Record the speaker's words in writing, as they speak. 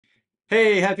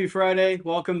Hey, happy Friday.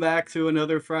 Welcome back to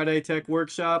another Friday Tech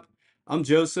Workshop. I'm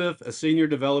Joseph, a senior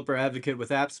developer advocate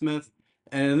with Appsmith.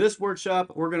 And in this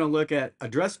workshop, we're going to look at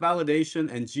address validation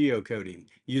and geocoding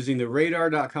using the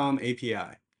radar.com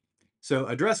API. So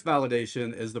address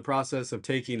validation is the process of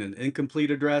taking an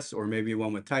incomplete address or maybe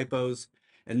one with typos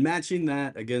and matching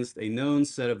that against a known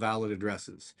set of valid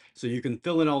addresses. So you can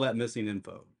fill in all that missing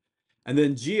info. And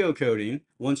then geocoding,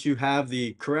 once you have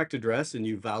the correct address and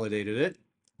you've validated it,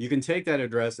 you can take that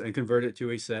address and convert it to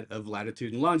a set of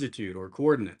latitude and longitude or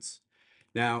coordinates.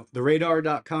 Now, the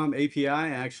radar.com API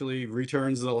actually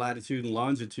returns the latitude and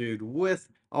longitude with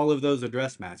all of those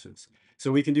address matches.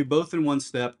 So we can do both in one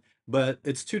step, but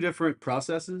it's two different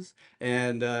processes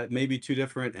and maybe two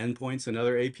different endpoints and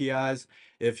other APIs.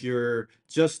 If you're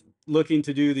just looking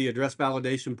to do the address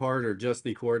validation part or just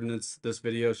the coordinates, this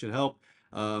video should help.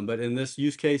 But in this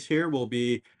use case here, we'll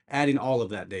be adding all of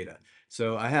that data.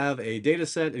 So I have a data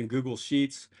set in Google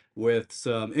Sheets with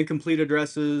some incomplete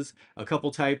addresses, a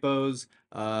couple typos,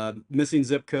 missing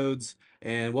zip codes.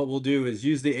 And what we'll do is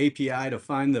use the API to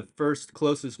find the first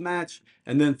closest match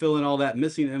and then fill in all that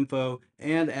missing info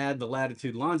and add the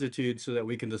latitude longitude so that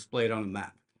we can display it on a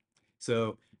map.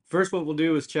 So first what we'll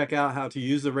do is check out how to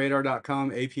use the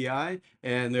radar.com API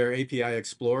and their API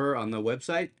Explorer on the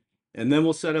website. And then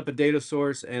we'll set up a data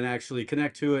source and actually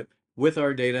connect to it with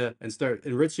our data and start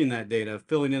enriching that data,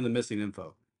 filling in the missing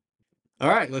info. All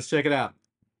right, let's check it out.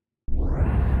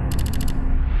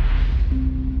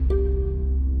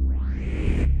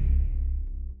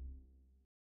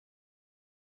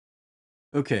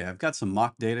 Okay, I've got some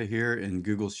mock data here in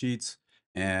Google Sheets,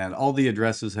 and all the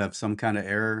addresses have some kind of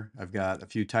error. I've got a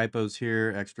few typos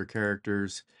here, extra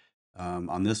characters.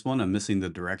 On this one, I'm missing the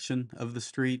direction of the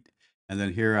street. And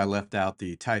then here I left out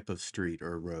the type of street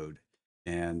or road.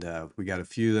 And we got a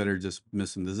few that are just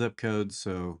missing the zip code.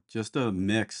 So just a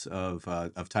mix of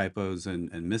typos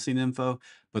and missing info,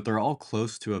 but they're all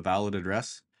close to a valid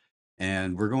address.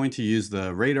 And we're going to use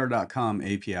the radar.com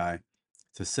API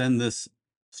to send this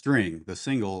string, the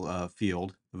single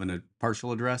field of a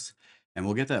partial address, and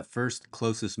we'll get that first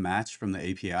closest match from the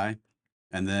API.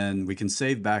 And then we can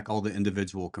save back all the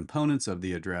individual components of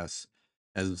the address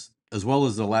as well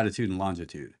as the latitude and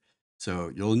longitude.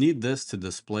 So you'll need this to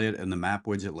display it in the map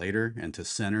widget later and to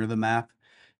center the map.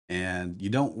 And you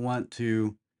don't want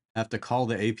to have to call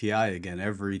the API again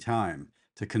every time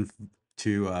to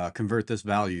convert this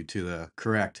value to the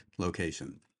correct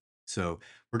location. So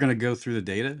we're going to go through the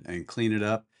data and clean it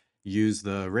up, use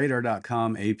the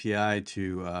radar.com API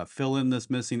to fill in this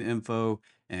missing info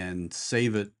and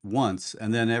save it once.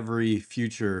 And then every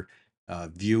future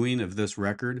viewing of this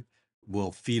record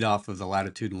will feed off of the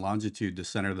latitude and longitude to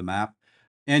center the map.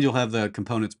 And you'll have the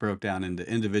components broke down into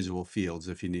individual fields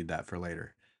if you need that for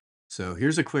later. So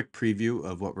here's a quick preview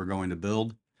of what we're going to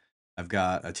build. I've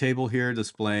got a table here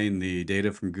displaying the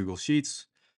data from Google Sheets.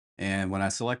 And when I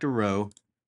select a row,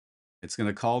 it's going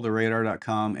to call the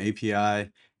radar.com API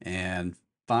and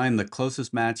find the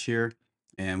closest match here.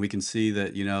 And we can see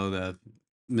that, the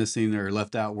missing or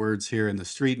left out words here in the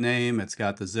street name, it's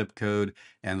got the zip code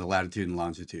and the latitude and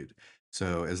longitude.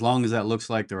 So as long as that looks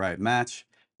like the right match,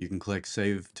 you can click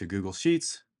Save to Google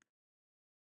Sheets.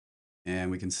 And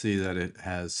we can see that it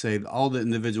has saved all the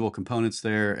individual components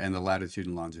there and the latitude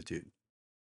and longitude.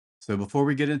 So before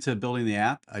we get into building the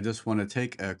app, I just want to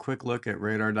take a quick look at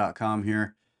radar.com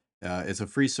here. It's a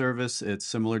free service. It's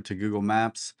similar to Google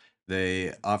Maps.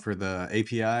 They offer the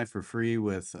API for free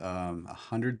with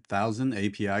 100,000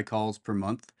 API calls per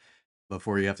month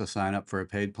before you have to sign up for a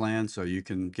paid plan. So you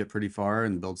can get pretty far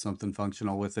and build something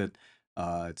functional with it.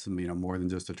 It's more than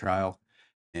just a trial.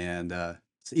 And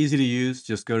it's easy to use.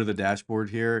 Just go to the dashboard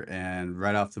here, and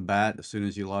right off the bat, as soon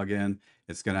as you log in,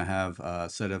 it's going to have a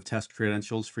set of test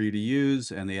credentials for you to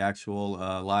use and the actual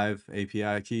live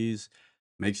API keys.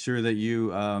 Make sure that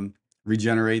you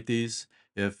regenerate these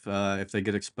if they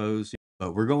get exposed.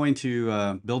 But we're going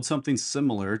to build something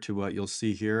similar to what you'll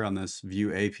see here on this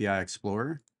View API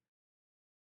Explorer.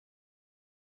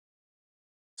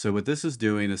 So what this is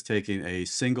doing is taking a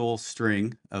single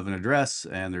string of an address,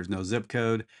 and there's no zip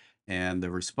code, and the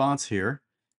response here,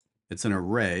 it's an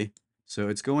array. So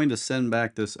it's going to send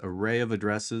back this array of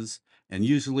addresses, and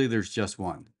usually there's just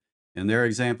one. In their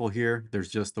example here, there's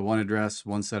just the one address,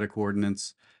 one set of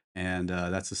coordinates, and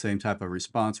that's the same type of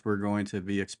response we're going to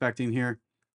be expecting here.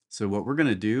 So what we're going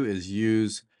to do is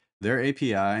use their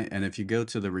API, and if you go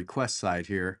to the request side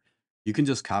here, you can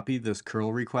just copy this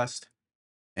curl request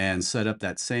and set up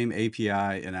that same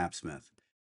API in Appsmith.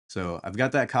 So I've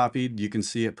got that copied. You can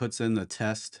see it puts in the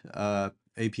test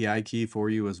API key for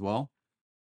you as well.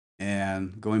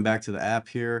 And going back to the app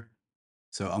here,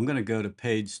 So I'm going to go to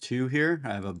page 2 here.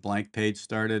 I have a blank page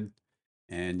started,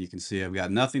 and you can see I've got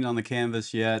nothing on the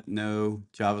canvas yet, no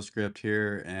JavaScript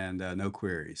here, and no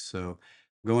queries. So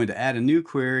I'm going to add a new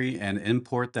query and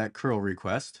import that curl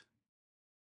request.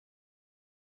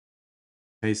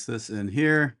 Paste this in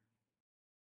here,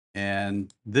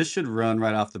 and this should run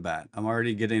right off the bat. I'm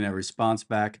already getting a response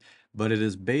back, but it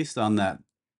is based on that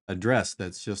address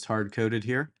that's just hard-coded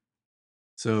here.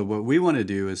 So what we want to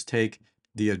do is take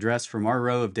the address from our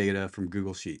row of data from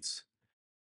Google Sheets.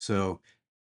 So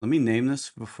let me name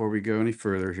this before we go any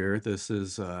further here. This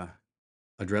is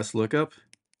address lookup.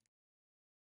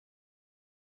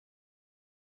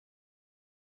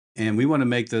 And we want to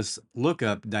make this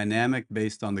lookup dynamic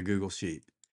based on the Google Sheet.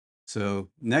 So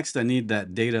next I need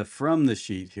that data from the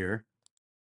sheet here.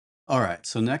 All right,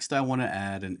 so next I want to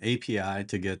add an API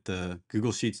to get the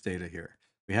Google Sheets data here.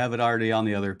 We have it already on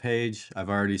the other page. I've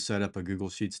already set up a Google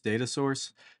Sheets data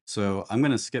source. So I'm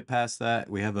going to skip past that.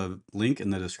 We have a link in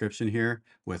the description here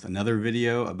with another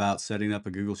video about setting up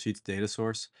a Google Sheets data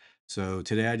source. So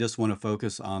today I just want to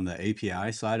focus on the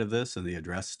API side of this and the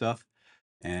address stuff.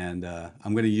 And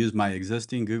I'm going to use my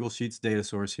existing Google Sheets data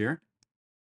source here.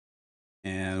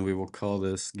 And we will call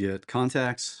this get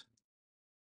contacts.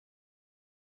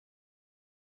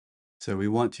 So we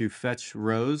want to fetch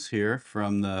rows here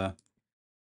from the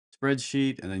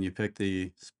spreadsheet, and then you pick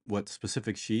what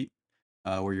specific sheet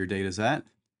where your data is at.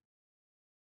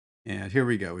 And here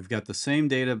we go. We've got the same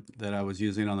data that I was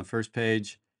using on the first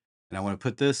page, and I want to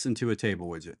put this into a table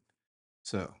widget.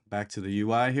 So back to the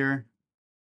UI here,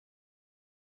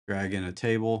 drag in a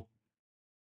table.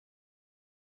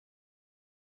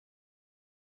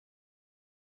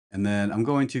 And then I'm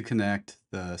going to connect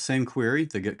the same query,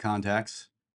 the get contacts.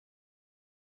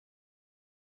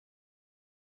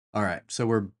 All right, so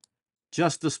we're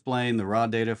just displaying the raw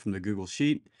data from the Google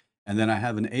Sheet. And then I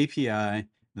have an API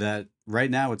that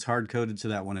right now it's hard coded to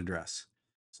that one address.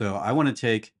 So I want to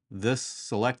take this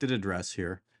selected address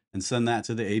here and send that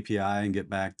to the API and get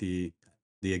back the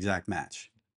exact match.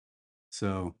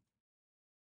 So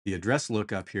the address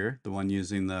lookup here, the one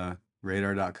using the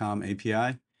radar.com API,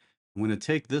 I'm going to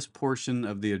take this portion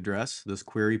of the address, this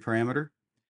query parameter,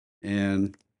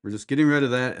 and we're just getting rid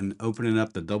of that and opening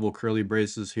up the double curly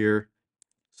braces here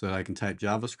so that I can type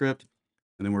JavaScript.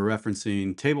 And then we're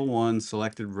referencing table one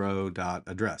selected row dot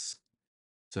address.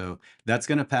 So that's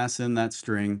going to pass in that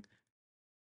string.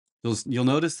 You'll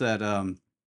notice that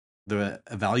the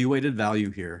evaluated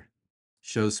value here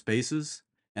shows spaces,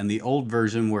 and the old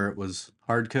version where it was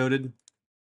hard coded,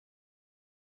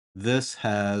 this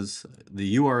has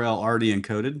the URL already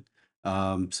encoded.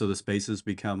 So the spaces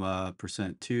become a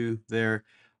 %2 there.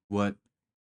 What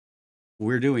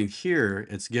we're doing here,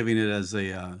 it's giving it as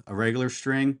a regular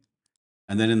string.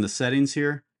 And then in the settings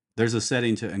here, there's a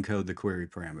setting to encode the query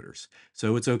parameters.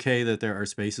 So it's okay that there are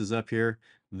spaces up here.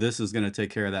 This is going to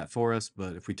take care of that for us.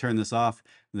 But if we turn this off,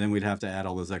 then we'd have to add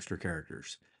all those extra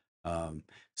characters.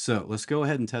 So let's go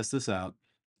ahead and test this out.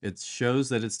 It shows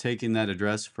that it's taking that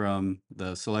address from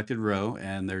the selected row,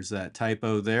 and there's that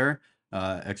typo there,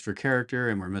 extra character,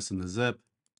 and we're missing the zip.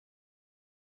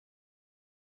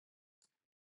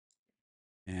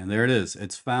 And there it is.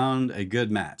 It's found a good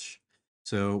match.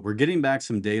 So we're getting back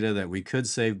some data that we could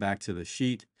save back to the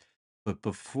sheet. But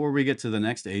before we get to the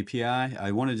next API,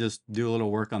 I want to just do a little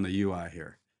work on the UI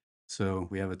here. So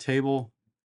we have a table,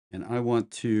 and I want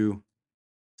to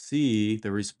see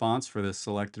the response for this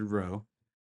selected row.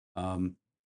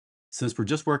 Since we're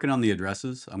just working on the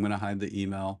addresses, I'm going to hide the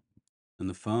email and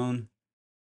the phone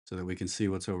so that we can see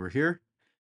what's over here.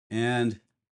 And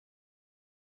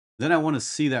then I want to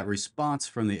see that response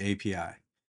from the API.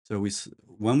 So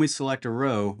when we select a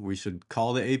row, we should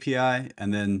call the API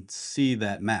and then see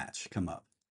that match come up.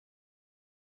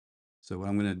 So what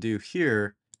I'm going to do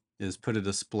here is put a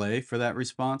display for that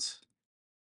response.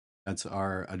 That's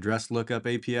our address lookup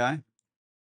API.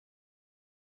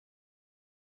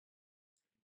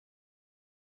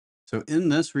 So in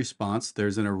this response,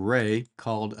 there's an array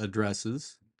called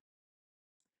addresses.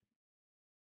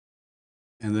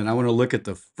 And then I want to look at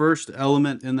the first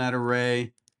element in that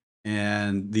array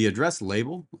and the address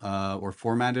label or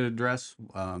formatted address.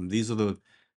 These are the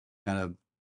kind of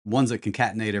ones that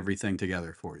concatenate everything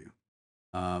together for you.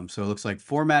 So it looks like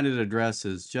formatted address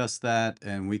is just that.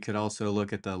 And we could also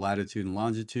look at the latitude and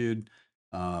longitude.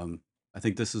 I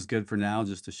think this is good for now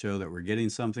just to show that we're getting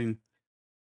something.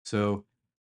 So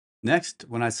next,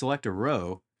 when I select a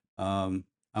row, I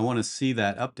want to see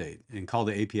that update and call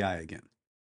the API again.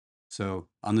 So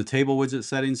on the table widget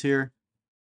settings here,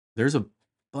 there's a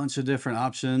bunch of different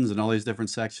options and all these different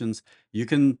sections. You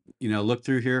can, look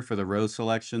through here for the row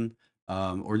selection.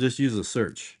 or just use a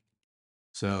search.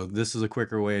 So this is a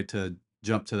quicker way to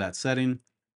jump to that setting.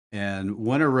 And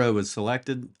when a row is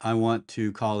selected, I want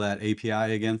to call that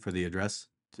API again for the address,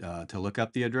 to look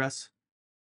up the address.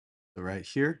 So right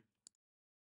here.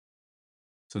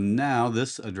 So now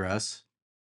this address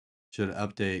should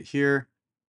update here.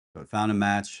 So it found a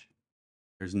match.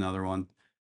 There's another one.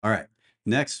 All right.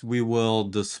 Next, we will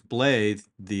display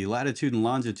the latitude and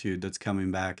longitude that's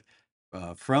coming back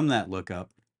from that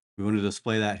lookup. We want to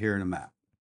display that here in a map.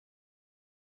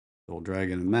 So we'll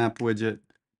drag in a map widget.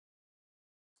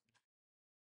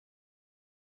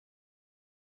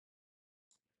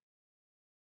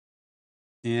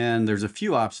 And there's a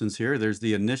few options here. There's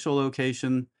the initial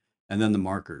location and then the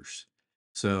markers.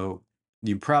 So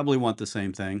you probably want the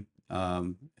same thing.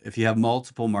 If you have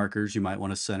multiple markers, you might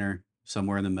want to center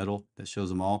somewhere in the middle that shows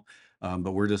them all.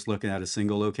 But we're just looking at a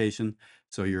single location.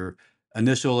 So your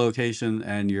initial location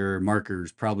and your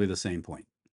markers probably the same point.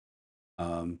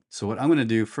 So what I'm going to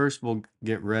do first, we'll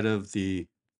get rid of the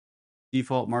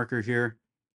default marker here.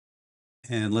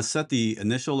 And let's set the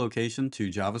initial location to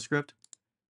JavaScript.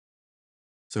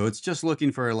 So it's just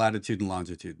looking for a latitude and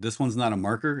longitude. This one's not a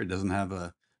marker. It doesn't have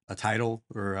a title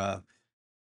or a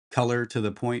color to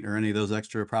the point or any of those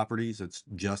extra properties. It's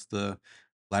just the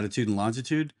latitude and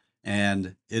longitude.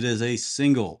 And it is a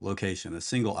single location, a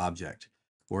single object.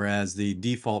 Whereas the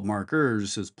default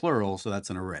markers is plural, so that's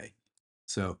an array.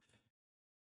 So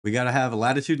we got to have a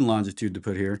latitude and longitude to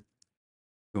put here.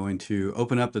 Going to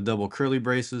open up the double curly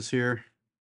braces here.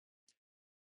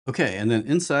 Okay, and then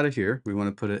inside of here, we want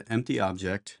to put an empty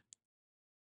object.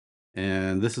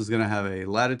 And this is going to have a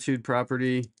latitude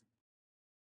property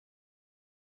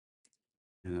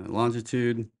and a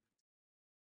longitude.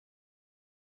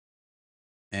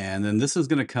 And then this is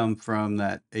going to come from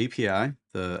that API,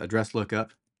 the address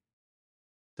lookup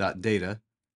data,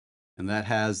 and that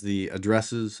has the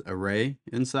addresses array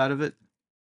inside of it.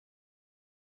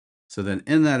 So then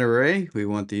in that array, we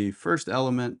want the first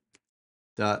element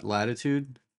dot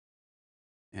latitude,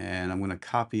 and I'm going to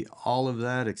copy all of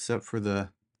that except for the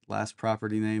last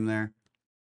property name there,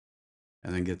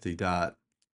 and then get the dot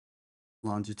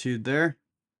longitude there.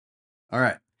 All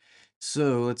right.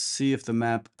 So let's see if the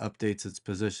map updates its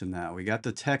position now. We got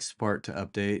the text part to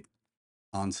update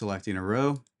on selecting a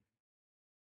row.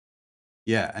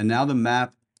 Yeah, and now the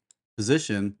map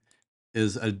position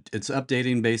is it's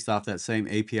updating based off that same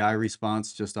API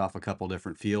response, just off a couple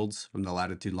different fields from the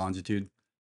latitude, longitude.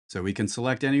 So we can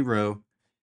select any row,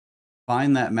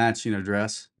 find that matching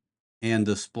address, and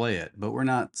display it, but we're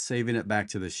not saving it back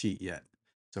to the sheet yet.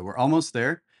 So we're almost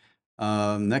there.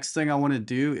 Next thing I want to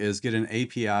do is get an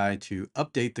API to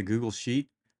update the Google Sheet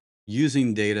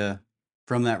using data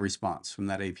from that response, from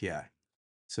that API.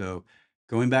 So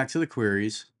going back to the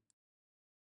queries,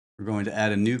 we're going to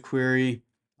add a new query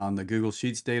on the Google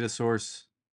Sheets data source.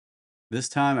 This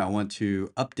time I want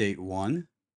to update one.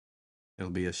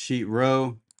 It'll be a sheet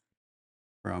row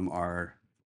from our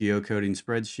geocoding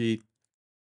spreadsheet,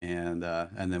 and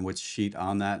then which sheet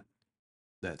on that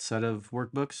set of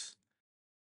workbooks.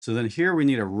 So then here we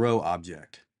need a row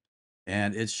object,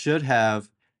 and it should have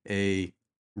a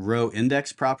row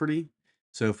index property.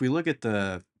 So if we look at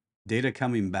the data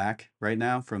coming back right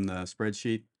now from the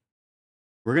spreadsheet,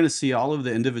 we're going to see all of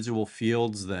the individual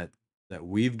fields that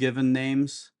we've given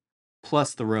names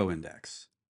plus the row index.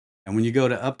 And when you go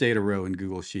to update a row in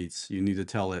Google Sheets, you need to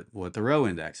tell it what the row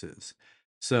index is.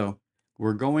 So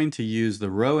we're going to use the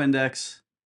row index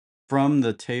from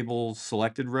the table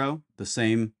selected row, the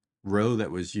same row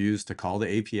that was used to call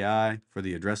the API for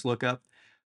the address lookup.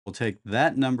 We'll take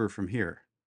that number from here.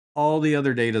 All the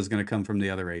other data is going to come from the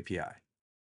other API.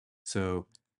 So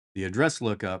the address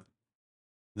lookup,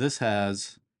 this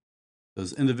has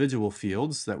those individual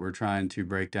fields that we're trying to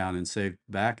break down and save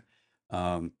back.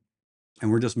 And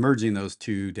we're just merging those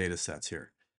two data sets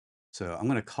here. So I'm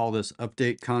going to call this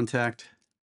update contact.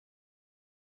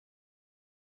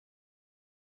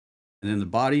 And in the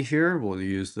body here, we'll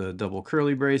use the double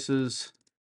curly braces.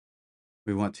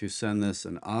 We want to send this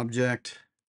an object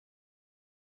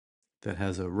that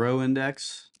has a row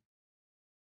index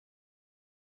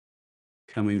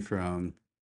coming from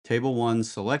table one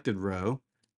selected row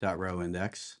dot row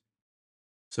index.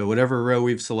 So whatever row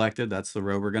we've selected, that's the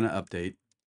row we're going to update.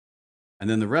 And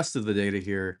then the rest of the data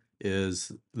here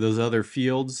is those other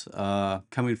fields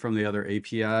coming from the other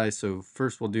API. So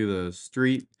first we'll do the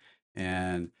street,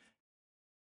 and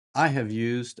I have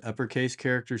used uppercase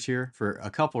characters here for a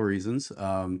couple reasons.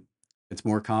 It's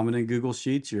more common in Google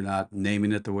Sheets. You're not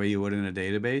naming it the way you would in a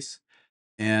database.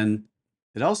 And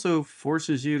it also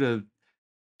forces you to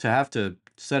have to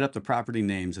set up the property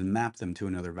names and map them to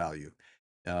another value.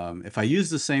 If I use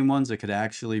the same ones, it could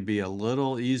actually be a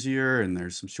little easier and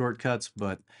there's some shortcuts,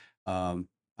 but um,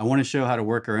 I want to show how to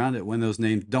work around it when those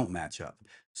names don't match up.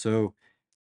 So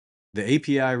the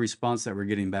API response that we're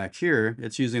getting back here,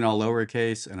 it's using all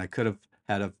lowercase, and I could have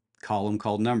had a column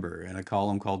called number and a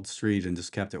column called street and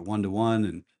just kept it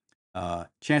 1-to-1. And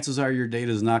chances are your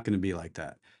data is not going to be like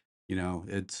that. You know,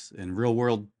 it's in real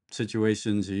world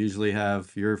situations, you usually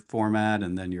have your format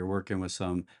and then you're working with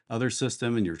some other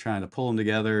system and you're trying to pull them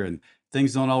together and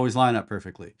things don't always line up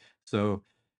perfectly. So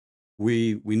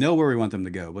we know where we want them to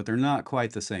go, but they're not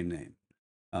quite the same name.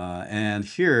 And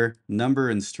here, number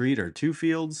and street are 2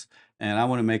 fields, and I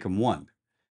want to make them 1.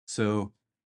 So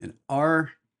in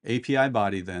our API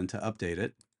body then, to update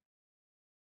it,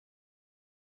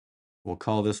 we'll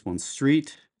call this one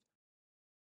street,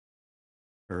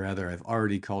 or rather I've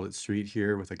already called it street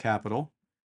here with a capital.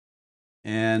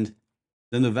 And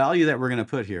then the value that we're going to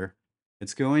put here,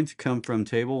 it's going to come from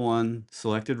table 1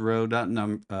 selected row dot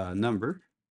number.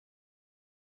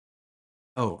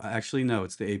 Oh, actually, no,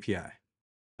 it's the API.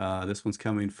 This one's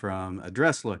coming from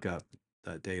address lookup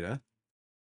data.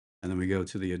 And then we go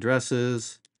to the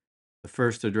addresses, the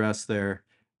first address there,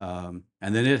 and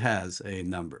then it has a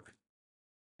number.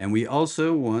 And we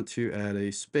also want to add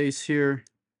a space here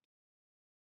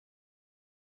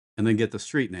and then get the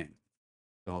street name.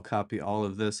 So I'll copy all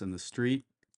of this in the street.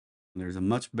 And there's a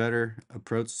much better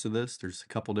approach to this. There's a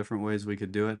couple different ways we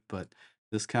could do it, but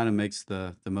this kind of makes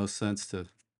the most sense to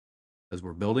as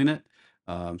we're building it.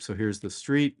 So here's the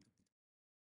street.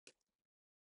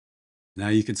 Now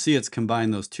you can see it's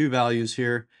combined those 2 values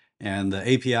here, and the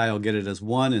API will get it as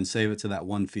 1 and save it to that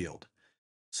 1 field.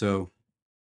 So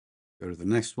go to the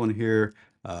next one here,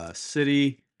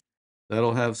 city,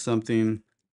 that'll have something.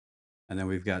 And then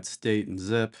we've got state and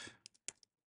zip.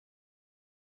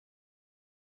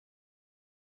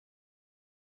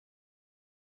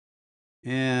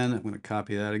 And I'm going to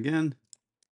copy that again.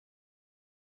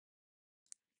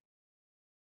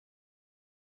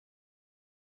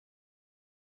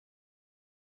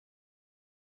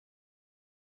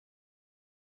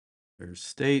 There's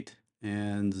state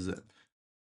and zip.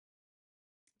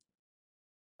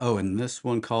 Oh, and this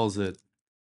one calls it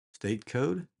state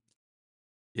code.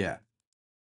 Yeah.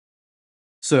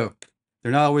 So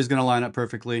they're not always going to line up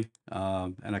perfectly.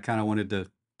 And I kind of wanted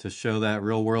to show that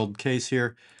real world case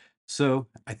here. So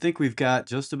I think we've got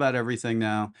just about everything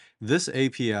now. This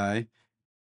API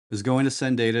is going to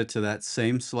send data to that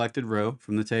same selected row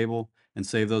from the table and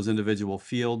save those individual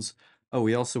fields. Oh,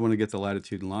 we also want to get the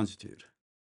latitude and longitude.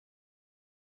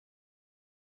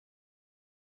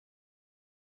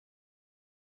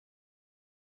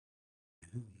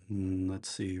 Let's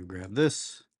see, grab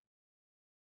this.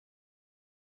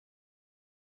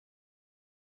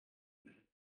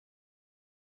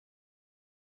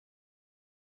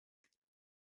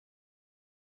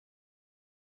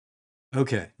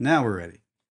 Okay, now we're ready.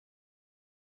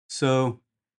 So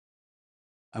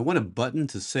I want a button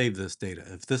to save this data.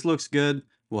 If this looks good,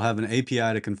 we'll have an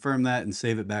API to confirm that and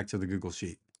save it back to the Google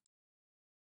Sheet.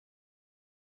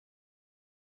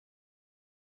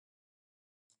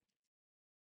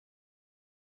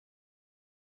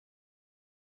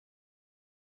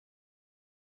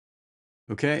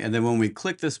 Okay, and then when we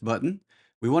click this button,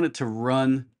 we want it to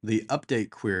run the update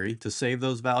query to save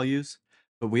those values,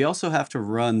 but we also have to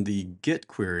run the get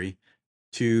query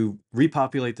to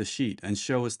repopulate the sheet and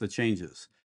show us the changes.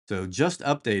 So just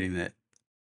updating it,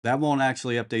 that won't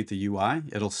actually update the UI.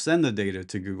 It'll send the data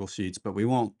to Google Sheets, but we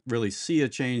won't really see a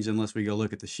change unless we go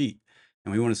look at the sheet.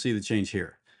 And we want to see the change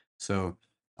here. So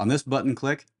on this button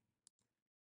click,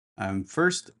 I'm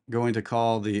first going to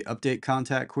call the update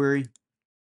contact query.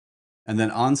 And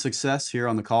then on success here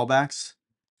on the callbacks,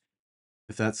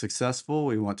 if that's successful,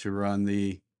 we want to run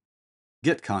the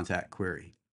get contact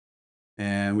query.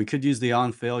 And we could use the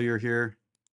on failure here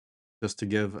just to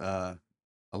give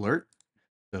alert.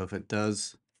 So if it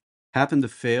does happen to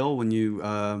fail when you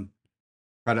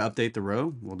try to update the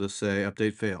row, we'll just say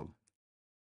update failed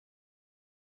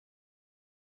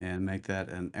and make that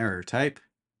an error type.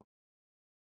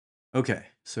 Okay,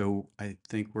 so I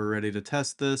think we're ready to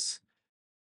test this.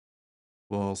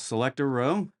 We'll select a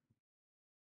row.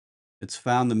 It's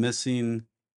found the missing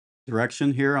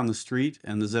direction here on the street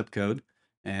and the zip code,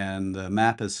 and the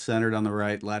map is centered on the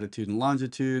right latitude and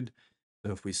longitude.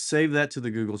 So if we save that to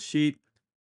the Google Sheet,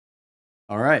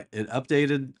 all right, it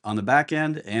updated on the back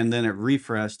end and then it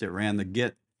refreshed. It ran the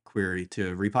get query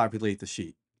to repopulate the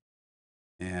sheet.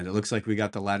 And it looks like we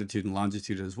got the latitude and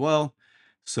longitude as well.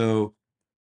 So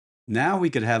now we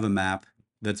could have a map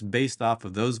that's based off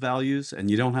of those values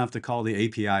and you don't have to call the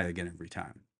API again every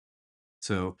time.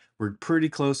 So we're pretty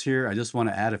close here. I just want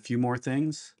to add a few more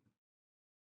things.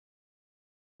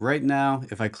 Right now,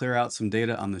 if I clear out some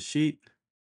data on the sheet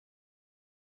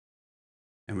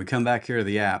and we come back here to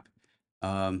the app,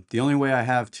 the only way I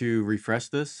have to refresh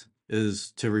this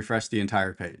is to refresh the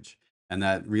entire page, and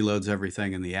that reloads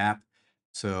everything in the app.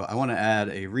 So I want to add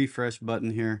a refresh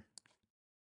button here,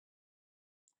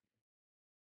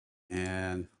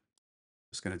 and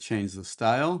just going to change the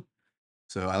style.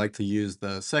 So I like to use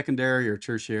the secondary or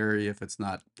tertiary if it's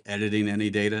not editing any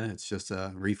data, it's just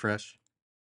a refresh.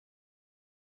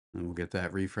 And we'll get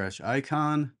that refresh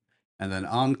icon, and then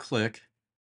on click,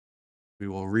 we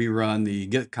will rerun the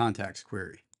get contacts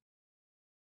query.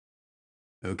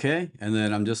 Okay, and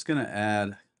then I'm just going to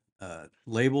add a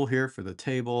label here for the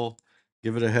table,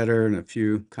 give it a header and a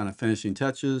few kind of finishing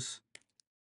touches.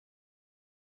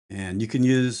 And you can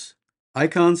use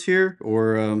icons here,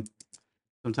 or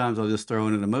sometimes I'll just throw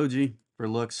in an emoji for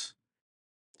looks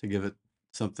to give it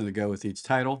something to go with each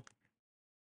title.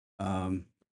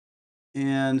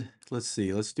 And let's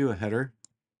see, let's do a header.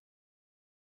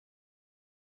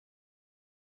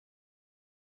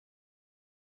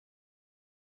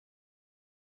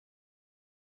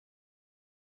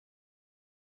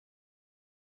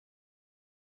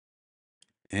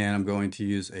 And I'm going to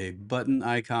use a button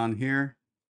icon here.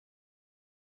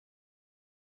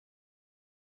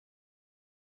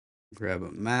 Grab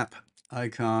a map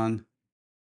icon.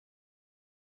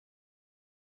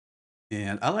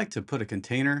 And I like to put a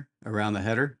container around the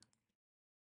header.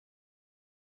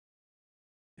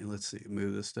 And let's see,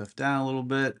 move this stuff down a little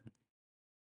bit.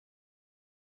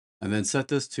 And then set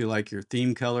this to like your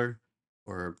theme color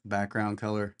or background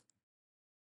color.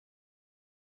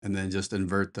 And then just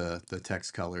invert the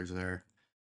text colors there.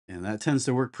 And that tends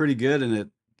to work pretty good, and it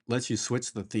lets you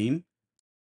switch the theme.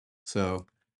 So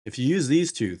if you use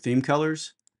these two theme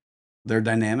colors, they're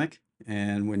dynamic.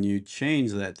 And when you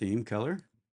change that theme color,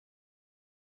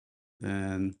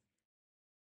 then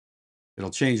it'll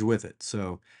change with it.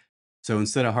 So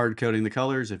instead of hard coding the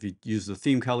colors, if you use the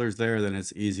theme colors there, then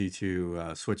it's easy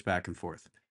to switch back and forth.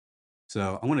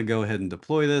 So I'm going to go ahead and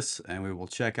deploy this, and we will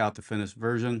check out the finished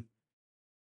version.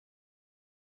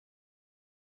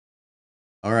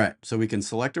 All right, so we can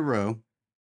select a row.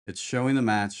 It's showing the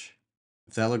match.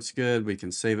 If that looks good, we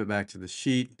can save it back to the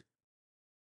sheet.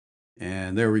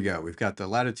 And there we go. We've got the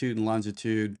latitude and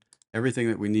longitude, everything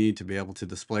that we need to be able to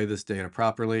display this data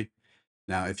properly.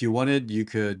 Now, if you wanted, you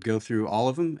could go through all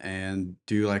of them and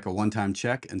do like a one-time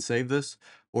check and save this,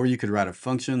 or you could write a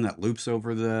function that loops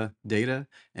over the data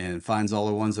and finds all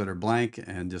the ones that are blank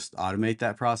and just automate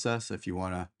that process if you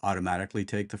want to automatically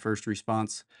take the first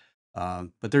response.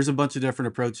 But there's a bunch of different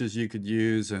approaches you could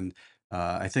use, and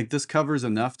I think this covers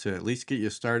enough to at least get you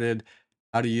started,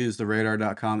 how to use the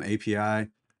radar.com API.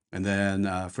 And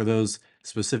then for those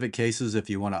specific cases, if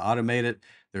you want to automate it,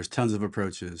 there's tons of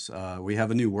approaches. We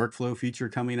have a new workflow feature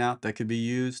coming out that could be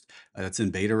used. It's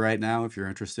in beta right now if you're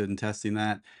interested in testing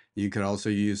that. You could also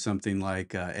use something like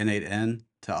N8N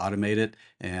to automate it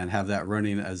and have that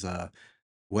running as a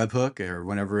webhook, or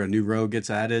whenever a new row gets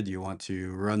added, you want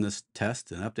to run this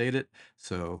test and update it.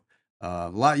 So a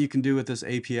lot you can do with this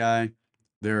API.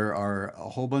 There are a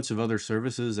whole bunch of other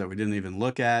services that we didn't even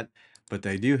look at, but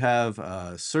they do have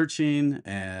searching,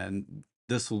 and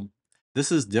this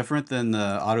is different than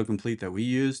the autocomplete that we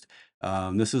used.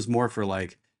 This is more for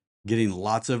like getting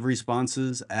lots of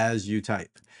responses as you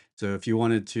type. So if you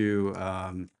wanted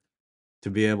to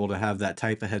be able to have that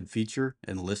type ahead feature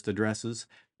and list addresses,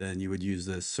 then you would use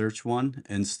the search one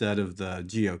instead of the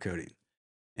geocoding.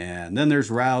 And then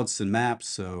there's routes and maps.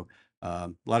 So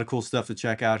a lot of cool stuff to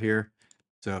check out here.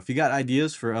 So if you got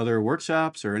ideas for other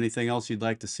workshops or anything else you'd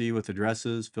like to see with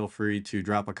addresses, feel free to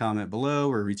drop a comment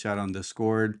below or reach out on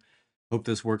Discord. Hope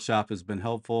this workshop has been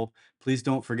helpful. Please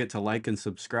don't forget to like and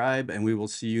subscribe, and we will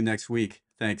see you next week.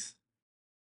 Thanks.